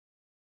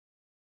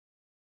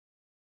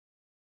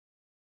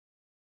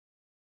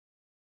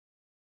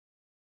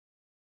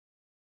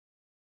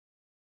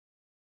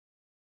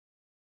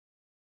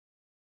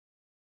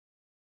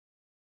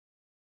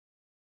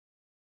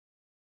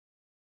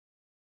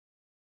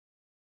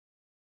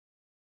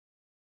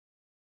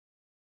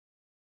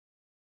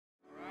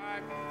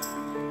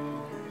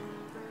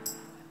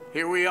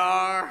Here we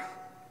are,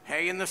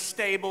 hay in the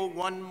stable,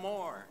 one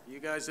more. You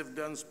guys have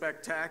done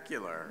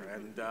spectacular,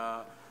 and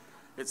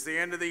it's the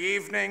end of the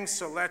evening,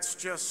 so let's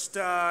just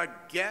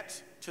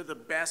get to the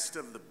best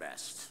of the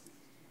best.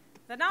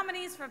 The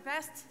nominees for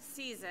Best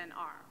Season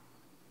are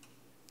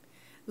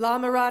La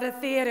Mirada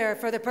Theater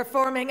for the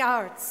Performing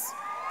Arts,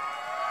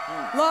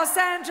 Los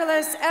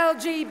Angeles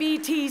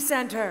LGBT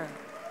Center,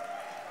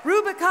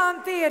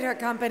 Rubicon Theater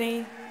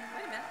Company,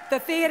 the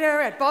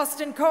theater at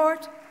Boston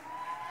Court,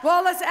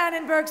 WALLIS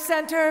Annenberg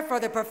Center for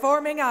the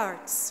Performing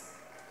Arts.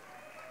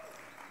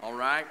 All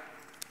right.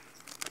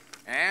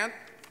 And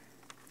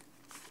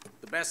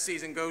the best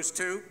season goes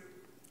to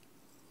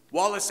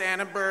WALLIS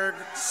Annenberg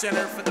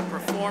Center for the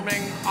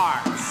Performing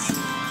Arts.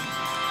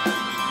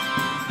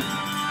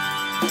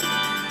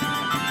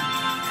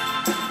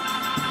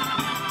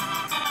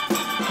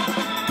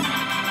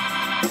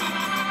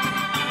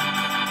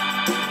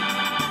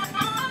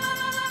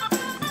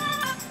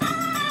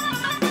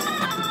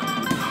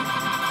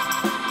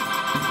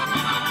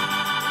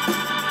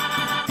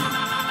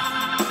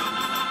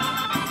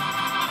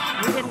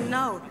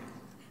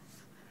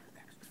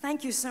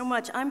 Thank you so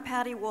much. I'm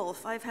Patty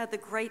Wolf. I've had the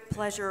great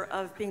pleasure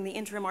of being the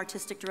interim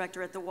artistic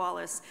director at the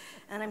WALLIS,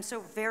 and I'm so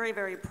very,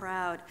 very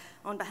proud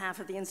on behalf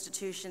of the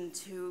institution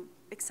to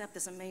accept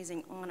this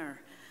amazing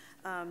honor.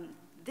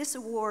 This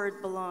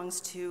award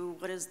belongs to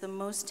what is the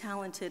most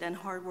talented and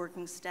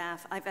hardworking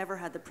staff I've ever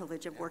had the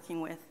privilege of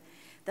working with,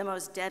 the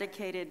most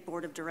dedicated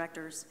board of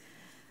directors.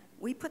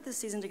 We put this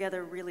season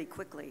together really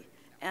quickly,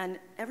 and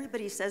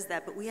everybody says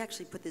that, but we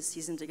actually put this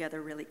season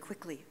together really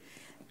quickly.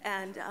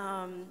 And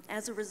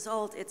as a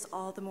result, it's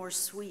all the more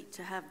sweet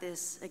to have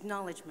this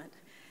acknowledgement.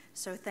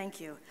 So thank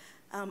you.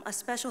 A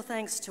special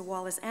thanks to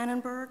WALLIS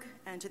Annenberg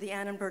and to the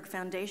Annenberg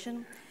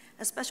Foundation.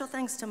 A special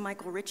thanks to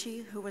Michael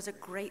Ritchie, who was a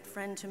great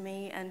friend to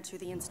me and to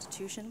the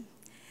institution.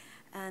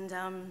 And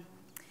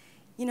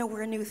you know,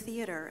 we're a new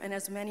theater, and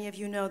as many of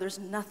you know, there's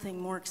nothing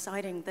more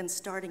exciting than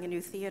starting a new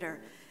theater.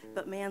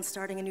 But man,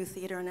 starting a new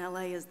theater in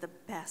LA is the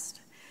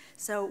best.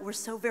 So we're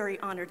so very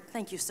honored.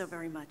 Thank you so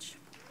very much.